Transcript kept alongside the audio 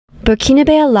Burkina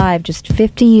alive just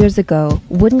 50 years ago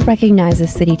wouldn't recognize the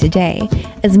city today,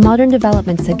 as modern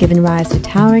developments have given rise to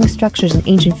towering structures in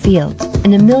ancient fields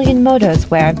and a million motos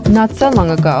where, not so long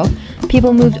ago,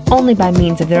 people moved only by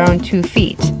means of their own 2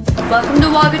 feet. Welcome to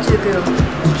Ouagadougou.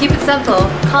 To keep it simple,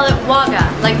 call it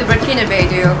Ouaga, like the Burkina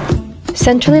do.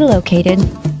 Centrally located,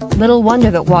 little wonder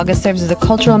that Ouaga serves as a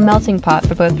cultural melting pot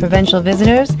for both provincial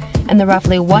visitors and the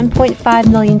roughly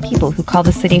 1.5 million people who call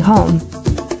the city home.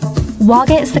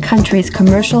 Ouaga is the country's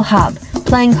commercial hub,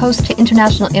 playing host to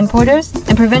international importers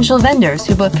and provincial vendors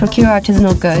who both procure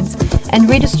artisanal goods and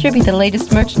redistribute the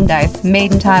latest merchandise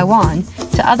made in Taiwan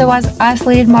to otherwise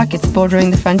isolated markets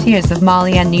bordering the frontiers of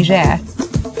Mali and Niger.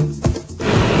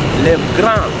 Les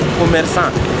grands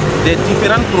commerçants des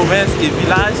différentes provinces et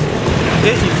villages,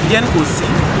 et ils viennent aussi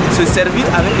se servir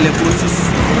avec les grossistes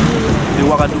de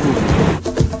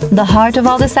Ouagadougou. The heart of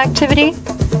all this activity?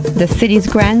 The city's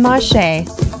Grand Marché.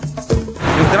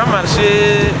 Le grand marché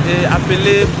est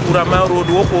appelé couramment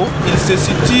Ouagadougou. Il se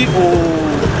situe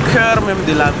au cœur même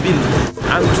de la ville,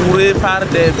 entouré par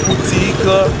des boutiques,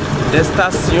 des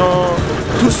stations,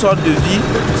 toutes sortes de vie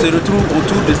se retrouvent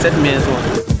autour de cette maison.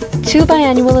 2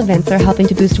 biannual events are helping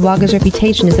to boost Ouaga's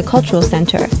reputation as a cultural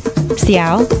center.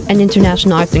 Siao, an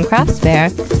international arts and crafts fair,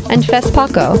 and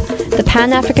FESPACO, the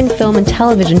Pan-African Film and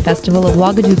Television Festival of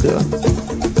Ouagadougou.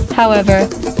 However,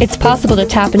 it's possible to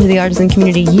tap into the artisan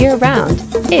community year-round,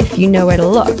 if you know where to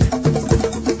look.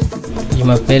 Je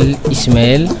m'appelle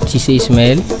Ismaël, Tissé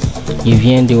Ismaël, je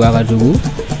viens de Ouagadougou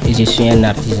et je suis un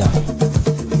artisan.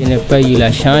 Je n'ai pas eu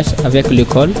la chance avec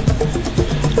l'école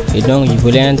et donc je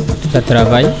voulais un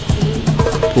travail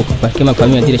parce que ma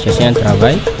famille a dit de chercher un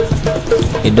travail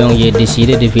et donc j'ai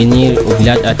décidé de venir au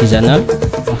village artisanal.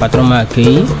 Mon patron m'a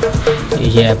accueilli et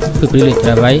j'ai pris le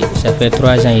travail, ça fait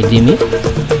 3 ans et demi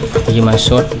et je m'en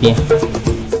sors bien.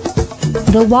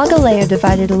 The Ouagalais are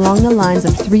divided along the lines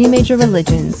of 3 major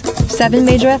religions, 7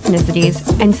 major ethnicities,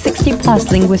 and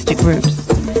 60+ linguistic groups.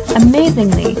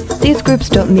 Amazingly, these groups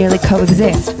don't merely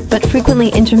coexist, but frequently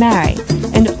intermarry,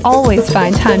 and always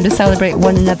find time to celebrate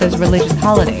one another's religious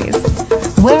holidays.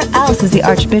 Where else is the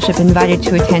Archbishop invited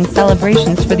to attend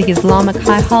celebrations for the Islamic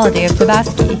high holiday of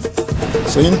Tabaski?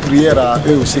 C'est une prière à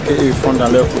eux aussi qu'eux font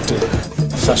dans leur côté.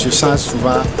 Ça se sent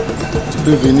souvent, tu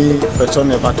peux venir, personne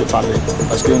ne va te parler,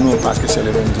 parce que nous on pense que c'est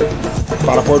le même Dieu.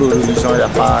 Par rapport aux religions, il n'y a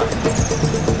pas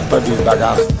de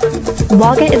bagarre.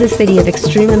 Ouaga is a city of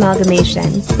extreme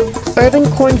amalgamation. Urban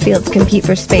cornfields compete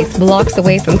for space blocks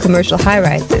away from commercial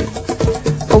high-rises.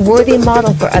 A worthy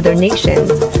model for other nations,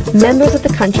 members of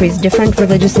the country's different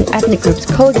religious and ethnic groups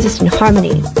coexist in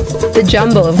harmony. The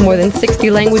jumble of more than 60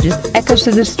 languages echoes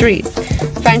through the streets,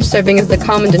 French serving as the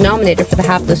common denominator for the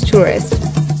hapless tourist.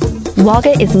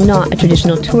 Ouaga is not a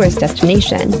traditional tourist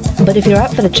destination, but if you're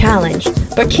up for the challenge,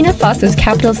 Burkina Faso's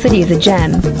capital city is a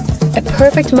gem, a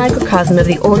perfect microcosm of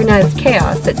the organized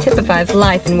chaos that typifies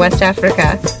life in West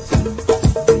Africa.